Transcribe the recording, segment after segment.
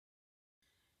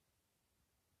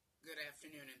Good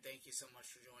afternoon, and thank you so much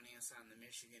for joining us on the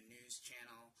Michigan News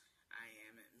Channel. I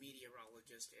am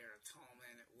meteorologist Eric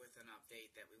Tallman with an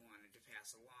update that we wanted to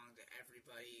pass along to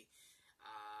everybody.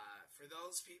 For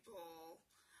those people,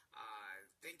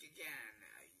 think again.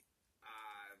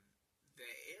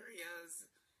 The areas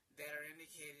that are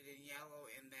indicated in yellow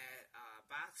in that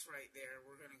box right there,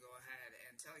 we're going to go ahead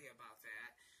and tell you about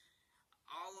that.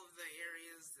 All of the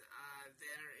areas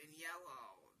that are in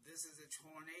yellow, this is a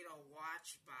tornado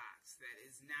watch box that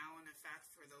is now in effect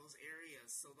for those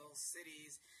areas. So those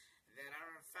cities that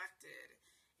are affected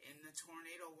in the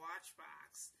tornado watch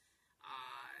box,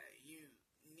 you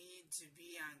need to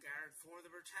be on guard for the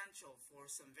potential for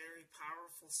some very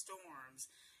powerful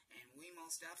storms, and we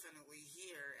most definitely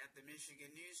here at the Michigan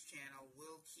News Channel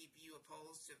will keep you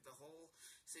opposed of the whole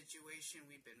situation.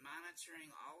 We've been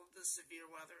monitoring all of the severe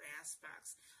weather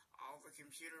aspects, all the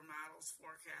computer models,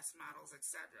 forecast models,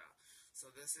 etc.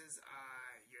 So this is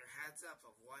your heads up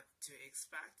of what to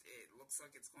expect. It looks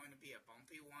like it's going to be a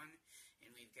bumpy one,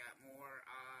 and we've got more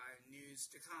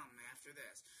news to come after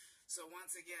this. So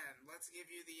once again, let's give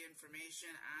you the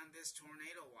information on this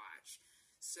tornado watch.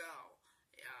 So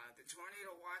the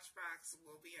tornado watch box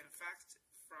will be in effect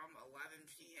from 11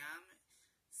 p.m.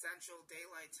 Central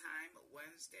Daylight Time,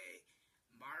 Wednesday,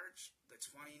 March the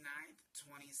 29th,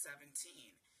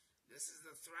 2017. This is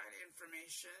the threat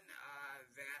information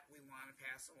that we want to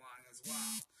pass along as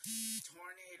well.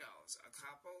 Tornadoes, a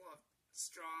couple of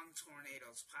strong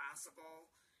tornadoes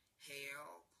possible,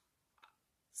 hail,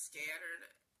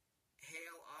 scattered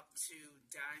hail up to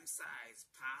dime size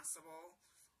possible,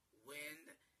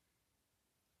 wind,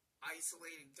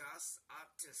 isolated gusts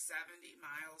up to 70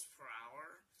 miles per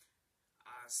hour.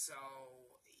 So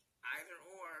either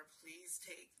or, please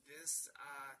take this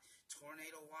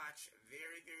tornado watch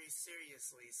very, very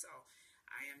seriously. So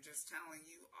I am just telling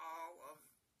you, all of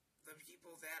the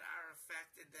people that are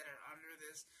affected, that are under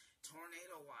this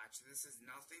tornado watch, this is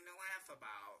nothing to laugh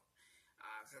about,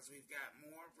 because we've got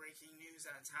more breaking news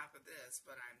on top of this.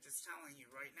 But I'm just telling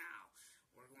you right now,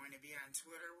 we're going to be on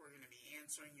Twitter. We're going to be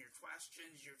answering your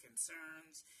questions, your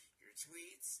concerns, your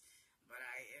tweets. But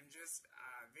I am just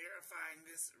verifying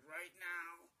this right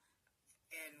now.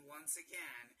 And once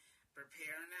again,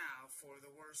 prepare now for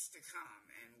the worst to come.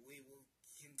 And we will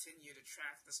continue to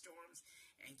track the storms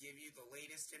and give you the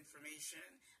latest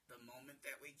information the moment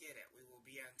that we get it. We will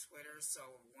be on Twitter,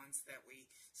 so once that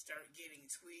we start getting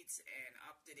tweets and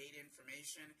up-to-date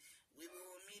information, we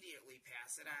will immediately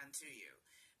pass it on to you.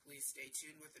 Please stay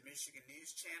tuned with the Michigan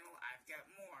News Channel. I've got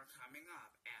more coming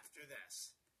up after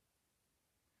this.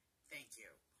 Thank you.